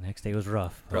 The next day was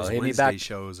rough. Bro, Those hit me Wednesday back.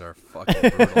 shows are fucking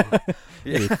brutal.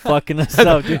 Dude, fucking us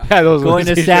up, dude. Yeah, those Going to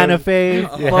Wednesday Santa shows. Fe.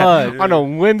 Yeah. Fuck. On a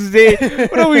Wednesday.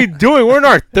 What are we doing? We're in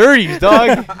our 30s,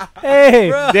 dog. Hey,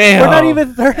 Damn. we're not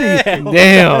even 30 yet.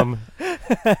 Damn.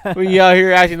 We out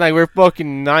here acting like we're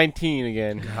fucking 19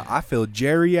 again. I feel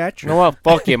geriatric. You know what?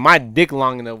 Fuck it. My dick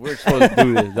long enough. We're supposed to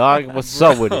do this, dog. What's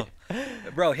up with it?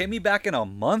 Bro, hit me back in a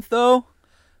month though.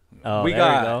 Oh, we there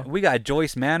got we we got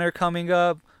Joyce Manor coming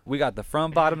up. We got the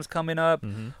Front Bottoms coming up.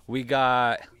 We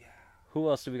got who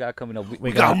else do we got coming up?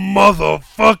 We got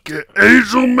motherfucking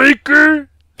Angel Maker.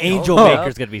 Angel Oh,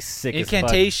 Maker's gonna be sick as fuck.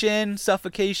 Incantation,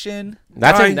 Suffocation.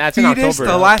 That's in Dying October. Fetus, the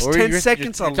dog. last Or 10 you're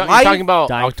seconds of you're life. talking about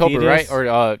Dying October, Fetus. right?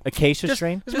 Or Acacia Just-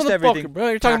 Strain. Just motherfucker, everything. bro.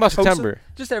 You're talking about Cactosa? September.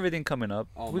 Just everything coming up.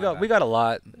 Oh, we my got bad. we got a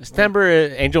lot. September,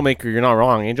 Angel Maker. You're not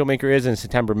wrong. Angel Maker is in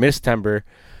September, mid-September.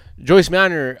 Joyce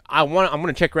Manor. I'm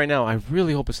gonna check right now. I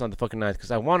really hope it's not the fucking 9th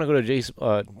because I want to go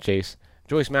to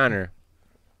Joyce Manor.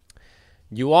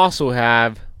 You also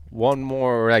have one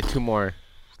more or like 2 more.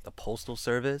 The Postal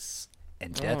Service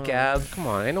and Oh, Death Cab. Come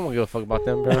on, ain't no one give a fuck about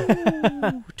them, bro.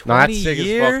 20 that's sick as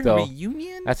year fuck, though.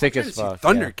 reunion. That's sick Trying as to see fuck.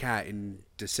 Thundercat in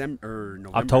December or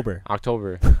November. October. Yeah.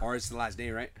 October. Or it's the last day,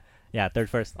 right? Yeah,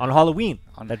 31st on Halloween.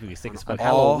 On- That'd be sick as on fuck.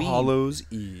 All Halloween. Hallows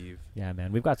Eve. Yeah,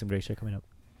 man, we've got some great shit coming up.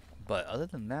 But other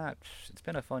than that, it's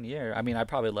been a fun year. I mean, I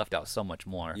probably left out so much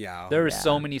more. Yeah. There were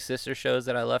so Yeah. many sister shows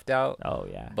that I left out. Oh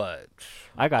yeah, But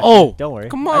I got Oh, you. Don't worry.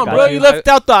 Come I on, got bro. You left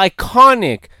out the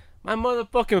iconic, my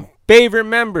motherfucking favorite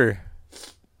member.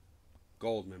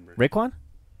 Gold member. Raekwon.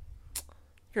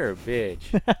 You're a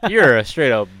bitch. You're a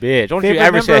straight up bitch. Don't Favorite you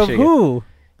ever member say that of shit again. who?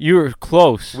 You were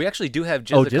close. we actually do have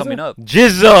Oh, Jizza Jizza? coming up.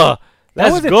 Jizza. That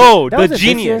Let's wasn't go. that The wasn't this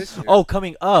year? genius. Oh,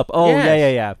 coming up. Oh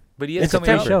Yes. yeah. But he It's is coming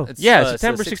September. up. It's, Yeah, it's the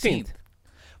September 16th.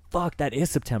 Fuck, that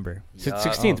is September. Yeah.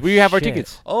 16th. Oh, We have our shit.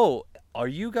 tickets. Oh, are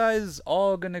you guys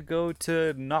all gonna go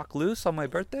to Knock Loose on my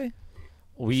birthday?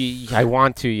 I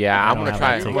want to. Yeah, I I'm don't gonna have try.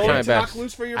 that I'm ticket. gonna try my Going to Knock best.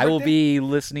 Loose for your I will birthday? be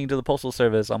listening to the Postal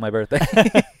Service on my birthday.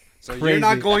 So you're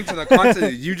not Crazy. going to the concert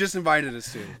you just invited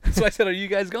us to. So I said, "Are you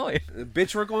guys going?"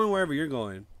 Bitch, we're going wherever you're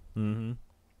going. Mm-hmm.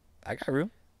 I got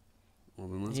room. Well,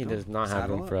 then let's He go. does not have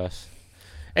Saddle room up. for us.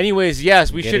 Anyways,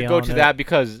 yes, we Get should it go on to it. that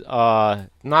because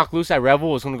Knock Loose at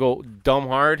Revel is gonna go dumb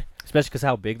hard. Especially because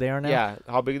how big they are now. Yeah,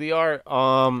 how big they are.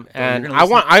 And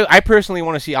gonna I personally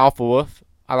want to see Alpha Wolf.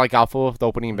 I like Alpha Wolf, the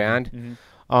opening band.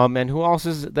 Mhm. And who else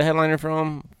is the headliner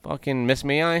from? Fucking Miss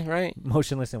May I, right?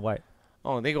 Motionless in White.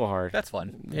 Oh, they go hard. That's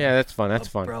fun. Yeah, that's fun. That's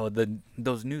fun. Bro,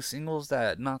 those new singles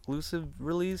that Knock Loose have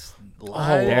released Oh,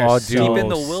 live, they're Deep so in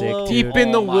the sick, Willows, dude. Deep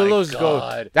in the Oh my Willows go.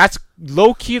 God. That's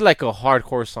low key like a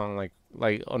hardcore song, like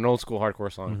an old school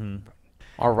hardcore song.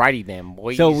 Mm-hmm. Alrighty then,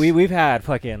 boys. So we've had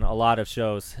fucking a lot of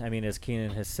shows. I mean, as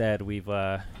Keenan has said, we've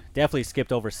definitely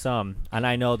skipped over some, and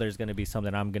I know there's gonna be some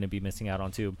that I'm gonna be missing out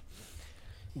on too.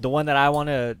 The one that I want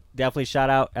to definitely shout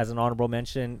out as an honorable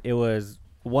mention, it was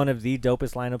one of the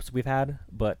dopest lineups we've had,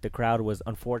 but the crowd was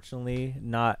unfortunately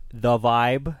not the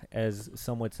vibe, as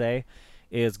some would say,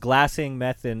 is Glassing,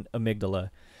 Meth, and Amygdala.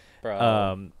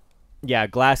 Bro. Yeah,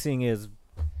 Glassing is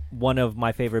one of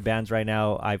my favorite bands right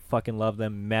now. I fucking love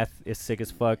them. Meth is sick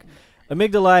as fuck.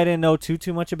 Amygdala I didn't know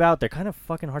too much about. They're kind of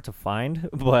fucking hard to find,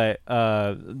 but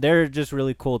they're just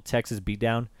really cool Texas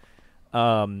beatdown.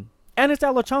 And it's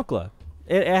at La Chancla.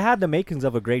 It had the makings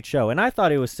of a great show, and I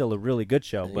thought it was still a really good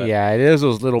show. But yeah, it is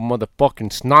those little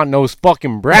motherfucking snot-nosed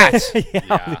fucking brats.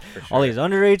 Yeah, for all sure. these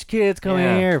underage kids coming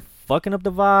Yeah. here, fucking up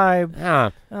the vibe.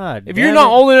 Yeah. God If damn you're not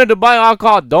it. old enough to buy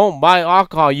alcohol, don't buy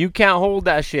alcohol. You can't hold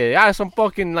that shit. Yeah, some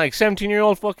fucking like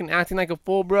 17-year-old fucking acting like a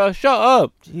fool, bruh. Shut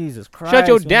up. Jesus Christ, Shut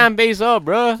your man. damn face up,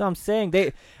 bruh. That's what I'm saying.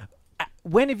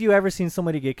 When have you ever seen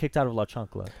somebody get kicked out of La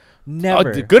Chancla?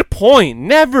 Never. Good point.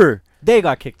 Never. They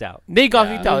got kicked out. They got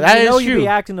Yeah. kicked out. That you is know you'd true. be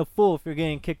acting a fool if you're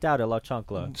getting kicked out at La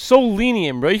Chancla. So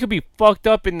lenient, bro. You could be fucked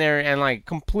up in there and like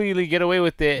completely get away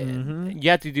with it. Mhm.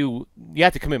 You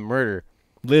have to commit murder.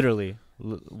 Literally.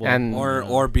 And-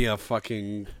 Or be a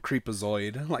fucking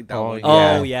creepazoid like that Oh, one.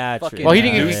 yeah. oh yeah, true. Fucking Well, he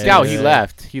didn't get Yeah, kicked yeah, out. He yeah.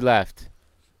 left. He left.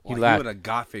 Well, left. would have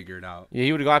got figured out. Yeah,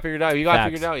 he would have got figured out. He got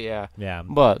Facts. figured out. Yeah. Yeah.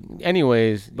 But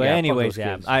anyways. But yeah, fuck anyways,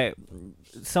 those yeah.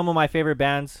 kids. Some of my favorite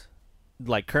bands,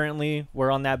 like currently,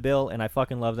 were on that bill, and I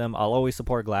fucking love them. I'll always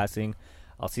support Glassing.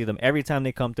 I'll see them every time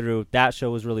they come through. That show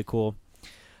was really cool.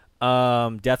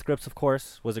 Death Grips, of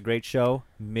course, was a great show.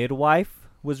 Midwife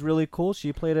was really cool.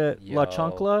 She played at La Yo.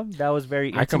 Chancla. That was very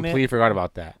intimate. I completely forgot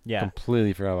about that. Yeah.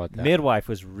 Completely forgot about that. Midwife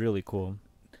was really cool.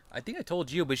 I think I told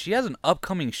you, but she has an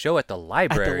upcoming show at the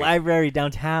library. At the library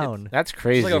downtown. That's It's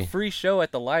crazy. like a free show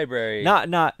at the library. Not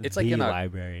It's the like in a-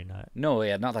 library, not. No,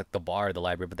 yeah, not like the bar of the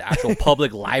library, but the actual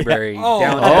public library Oh,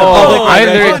 downtown. Oh, I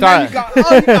now literally you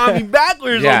thought. you got me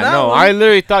backwards Yeah, on that no, one. I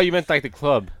literally thought you meant like the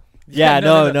club. Yeah,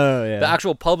 no, no, yeah. The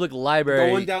actual public library.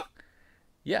 Going down.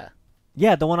 Yeah.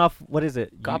 Yeah, the one off. What is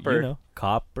it? Copper. You know.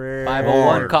 Copper. 501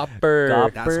 Hard.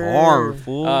 Copper. That's hard,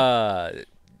 fool.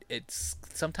 It's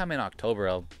sometime in October.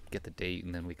 I'll get the date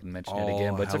and then we can mention it Oh,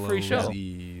 again. But it's a free show. Hallows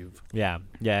Eve. Yeah.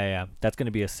 That's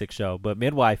gonna be a sick show. But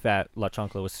Midwife at La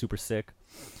Chancla was super sick.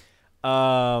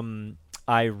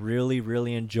 I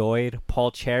really enjoyed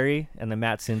Paul Cherry and the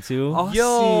Matt Sintu. Oh,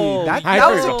 Yo, see, that I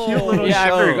was a forgot- cute little yeah,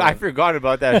 show. I forgot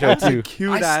about that show too.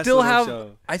 Cute I ass still little have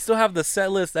show. I still have the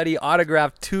set list that he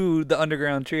autographed to the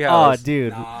Underground Oh, Treehouse.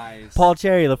 dude. Nice. Paul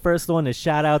Cherry, the first one to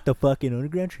shout out the fucking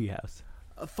Underground Treehouse.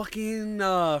 A fucking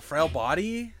frail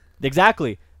body.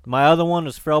 Exactly. My other one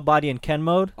was Frail Body and Ken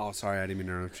Mode. Oh, sorry, I didn't mean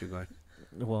to interrupt you. Go ahead.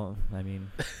 Well, I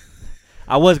mean,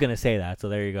 I was gonna say that, so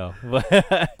there you go.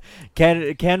 But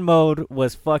Ken Mode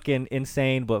was fucking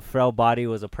insane, but Frail Body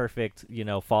was a perfect,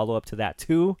 follow up to that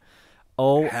too.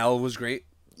 Oh, Hell was great.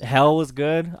 Hell was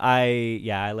good. I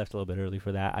left a little bit early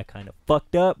for that. I kind of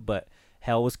fucked up, but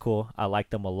Hell was cool. I liked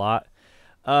them a lot.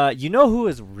 You know who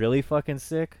is really fucking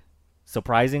sick?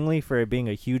 Surprisingly, for it being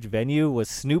a huge venue, was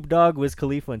Snoop Dogg, Wiz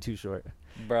Khalifa, and Too Short.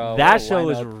 Bro, That what a show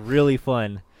was lineup. really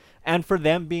fun, and for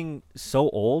them being so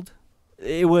old,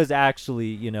 it was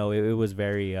actually, it was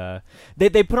very.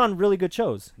 They put on really good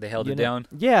shows. They held you it know? down.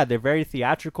 Yeah, they're very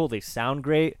theatrical. They sound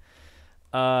great.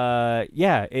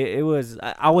 It was.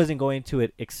 I wasn't going to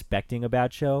it expecting a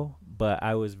bad show, but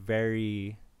I was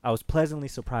pleasantly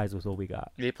surprised with what we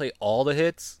got. They play all the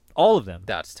hits. All of them.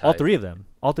 That's tight. All three of them.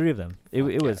 It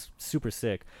Fuck was super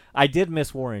sick. I did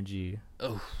miss Warren G.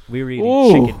 Oof. We were eating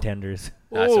Ooh. chicken tenders.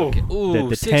 That's Ooh. okay. Ooh,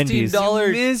 The tendies.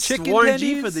 $16 Missed chicken Warren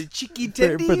G tendies? for the cheeky for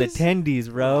tendies. the tendies,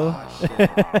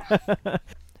 bro.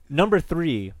 Number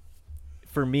 3,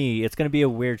 for me, it's gonna be a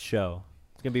weird show.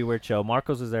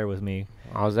 Marcos was there with me,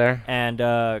 I was there.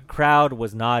 and crowd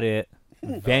was not it.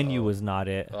 Venue was not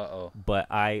it. Uh-oh. But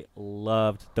I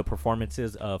loved the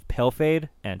performances of Pale Fade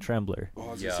and Trembler. Oh,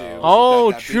 I was Yo. gonna say, it was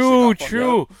Oh, that bitch that true, got fucked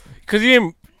true. up. Cause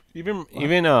even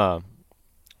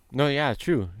no, yeah,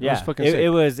 true. It Yeah, was fucking it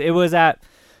sick. was at.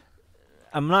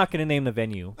 I'm not gonna name the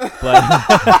venue, but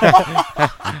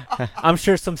I'm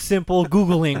sure some simple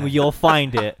Googling you'll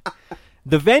find it.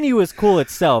 The venue is cool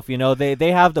itself,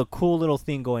 They have the cool little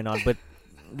thing going on, but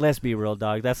let's be real,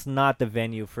 dog. That's not the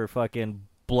venue for fucking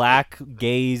black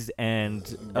gaze and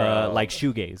Bro. like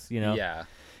shoegaze. Yeah.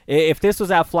 If this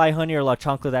was at Fly Honey or La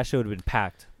Chancla, that show would have been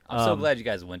packed. I'm so glad you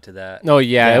guys went to that. No,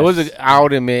 yeah, it was. Yes. I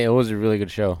would admit, it was a really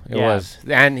good show. It Yeah. was,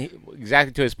 and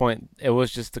exactly to his point, it was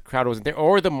just the crowd wasn't there,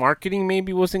 or the marketing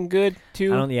maybe wasn't good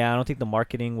too. I don't think the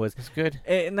marketing was. It's good.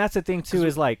 And that's the thing too,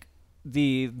 is like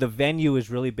the venue is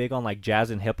really big on like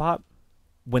jazz and hip hop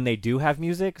when they do have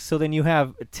music. So then you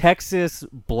have Texas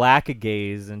black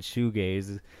gaze and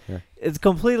shoegaze. Yeah. It's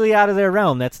completely out of their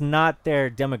realm. That's not their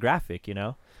demographic, you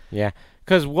know. Yeah,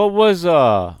 because what was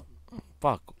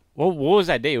fuck, what was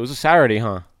that day? It was a Saturday,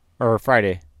 huh? Or a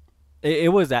Friday?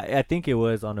 It was. I think it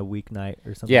was on a weeknight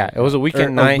or something. Yeah, like it was that. a weekend Or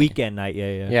night. A weekend night.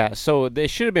 Yeah. Yeah, so they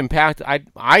should have been packed.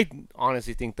 I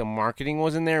honestly think the marketing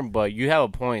wasn't there, but you have a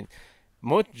point.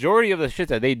 Majority of the shit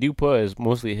that they do put is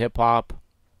mostly hip hop,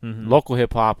 Mhm. local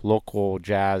hip hop, local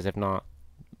jazz, if not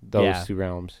those Yeah. two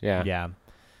realms. Yeah. Yeah.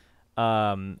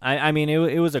 I mean,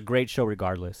 it was a great show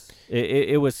regardless.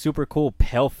 It was super cool.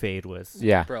 Pale Fade was.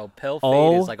 Yeah. Bro, Pale Fade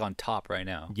Oh. is like on top right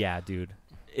now. Yeah, dude.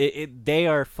 They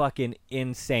are fucking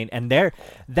insane, and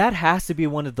that has to be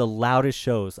one of the loudest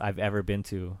shows I've ever been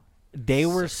to. They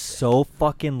were so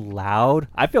fucking loud.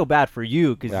 I feel bad for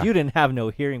you because Yeah. you didn't have no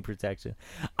hearing protection.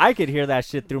 I could hear that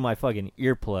shit through my fucking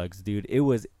earplugs, dude. It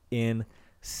was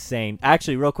insane.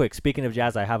 Actually, real quick, speaking of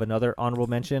jazz, I have another honorable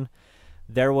mention.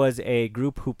 There was a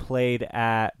group who played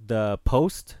at the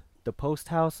Post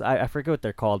House. I forget what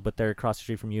they're called, but they're across the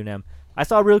street from UNM. I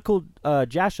saw a really cool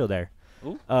jazz show there.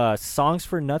 Ooh. Songs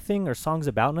for Nothing or Songs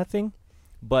About Nothing.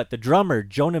 But the drummer,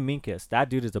 Jonah Minkus, that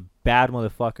dude is a bad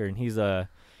motherfucker, and he's a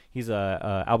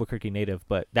Albuquerque native.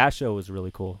 But that show was really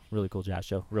cool jazz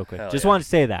show. Real quick, Hell just yeah. wanted to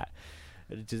say that,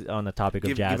 just on the topic of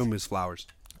Give jazz. him his flowers.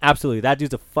 Absolutely, that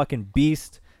dude's a fucking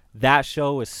beast. That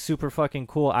show is super fucking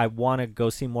cool. I want to go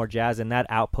see more jazz, and that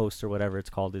Outpost or whatever it's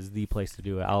called is the place to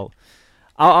do it.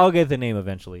 I'll get the name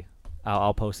eventually.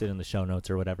 I'll post it in the show notes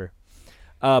or whatever.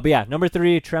 But yeah, number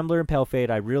 3, Trembler and Pale Fade.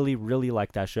 I really, really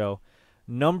like that show.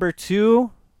 Number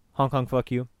 2, Hong Kong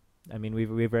Fuck You. I mean,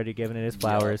 we've already given it its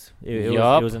flowers. It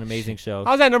Yup. was an amazing show.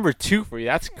 How's that number 2 for you?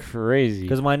 That's crazy.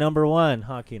 Because my number 1,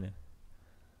 huh, Keenan?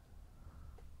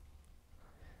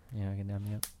 Yeah, I can damn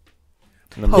me up.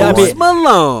 Number Yeah, I Post mean-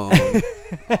 Malone.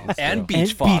 And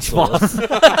Beach Beach Fossils. God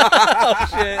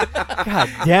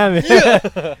damn it.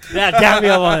 Yeah, damn me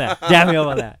up on that. Damn me up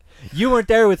on that. You weren't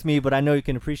there with me, but I know you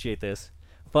can appreciate this.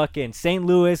 Fucking St.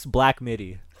 Louis Black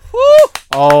Midi.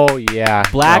 Oh yeah.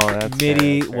 Black No, that's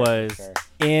Midi fair, that's fair, was that's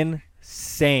fair.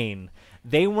 insane.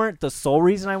 They weren't the sole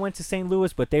reason I went to St.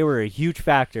 Louis, but they were a huge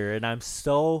factor, and I'm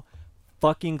so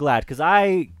fucking glad because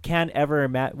I can't ever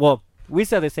imagine. Well, we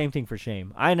said the same thing for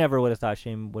Shame. I never would have thought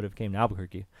Shame would have came to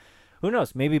Albuquerque. Who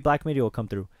knows? Maybe Black Midi will come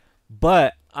through,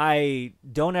 but I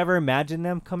don't ever imagine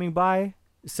them coming by.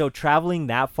 So traveling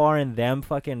that far and them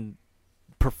fucking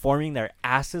performing their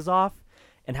asses off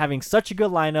and having such a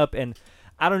good lineup, and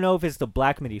I don't know if it's the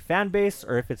Black Midi fan base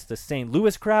or if it's the St.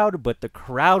 Louis crowd, but the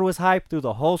crowd was hyped through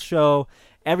the whole show.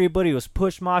 Everybody was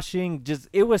push moshing. Just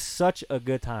it was such a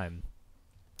good time.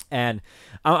 And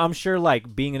I'm sure,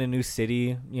 like, being in a new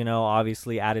city, you know,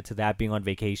 obviously added to that, being on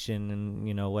vacation and,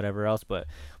 you know, whatever else. But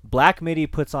Black Midi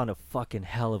puts on a fucking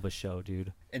hell of a show,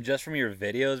 dude. And just from your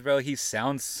videos, bro, he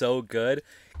sounds so good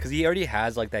because he already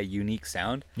has like that unique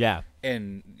sound. Yeah.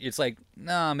 And it's like,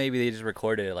 nah, maybe they just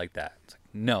recorded it like that. It's like,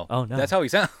 no. Oh, no. That's how he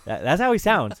sounds. That's how he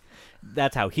sounds.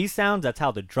 That's how he sounds. That's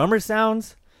how the drummer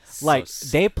sounds. Like,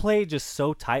 they play just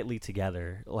so tightly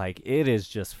together. Like, it is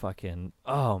just fucking,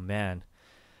 oh, man.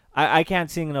 I can't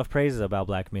sing enough praises about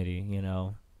Black Midi, you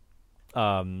know.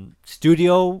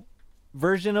 Studio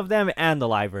version of them and the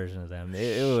live version of them.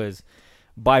 It was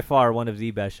by far one of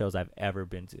the best shows I've ever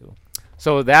been to.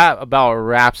 So that about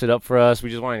wraps it up for us. We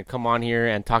just wanted to come on here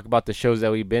and talk about the shows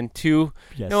that we've been to.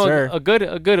 Yes, You know, sir. a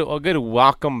good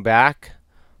welcome back.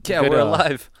 Yeah, Good, we're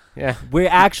alive. Yeah. We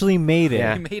actually made it.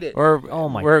 Yeah. We made it. Oh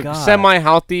my we're God.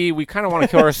 semi-healthy. We kind of want to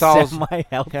kill ourselves.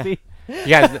 Semi-healthy.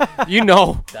 Yeah, you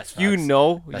know, That's you facts.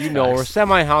 know, That's you know, we're facts.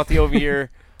 semi-healthy over here.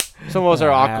 Some of us are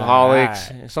Alright.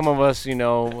 alcoholics. Some of us, you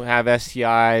know, have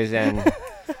STIs and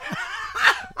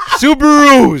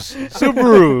Subarus.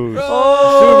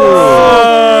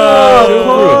 Oh, of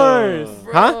course.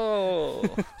 Huh? Bro.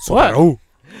 What? Oh,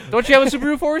 Don't you have a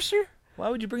Subaru Forester? Why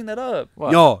would you bring that up?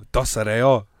 What? yo,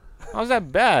 tosareo. How's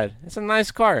that bad? It's a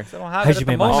nice car. I don't have How'd it you at the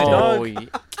make my moment, day? dog.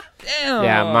 yeah. Damn.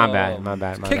 Yeah, my bad. My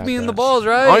Kick bad, me in bro. the balls, I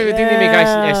don't right? even think they make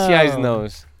STIs in Damn.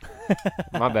 those.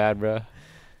 My bad, bro.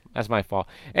 That's my fault.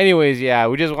 Anyways, yeah,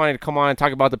 we just wanted to come on and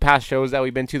talk about the past shows that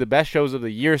we've been to, the best shows of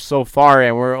the year so far,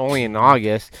 and we're only in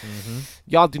August.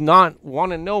 Y'all do not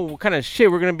want to know what kind of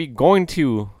shit we're going to be going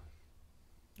to.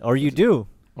 Or you do.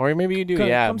 Or maybe you do, Come,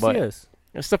 yeah, come but see us.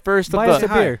 it's the first Buy of us a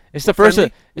the... Hi. beer. It's the first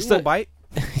of... Friendly? It's We won't the... bite.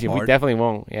 Yeah, we Hard. definitely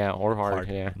won't. Yeah, or hard. Hard.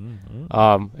 Yeah.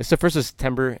 Mm-hmm. It's the first of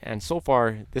September, and so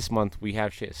far this month we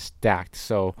have shit stacked.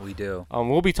 So We do.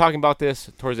 we'll be talking about this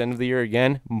towards the end of the year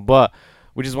again, but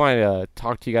we just wanted to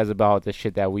talk to you guys about the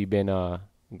shit that we've been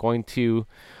going to.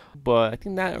 But I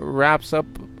think that wraps up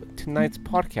tonight's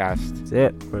podcast. That's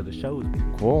it for the show.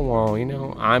 Cool.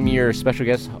 Well, I'm your special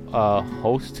guest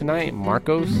host tonight,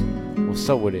 Marcos. What's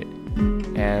up with it?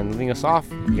 And leading us off,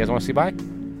 you guys want to say bye?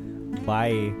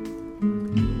 Bye.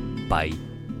 Bye.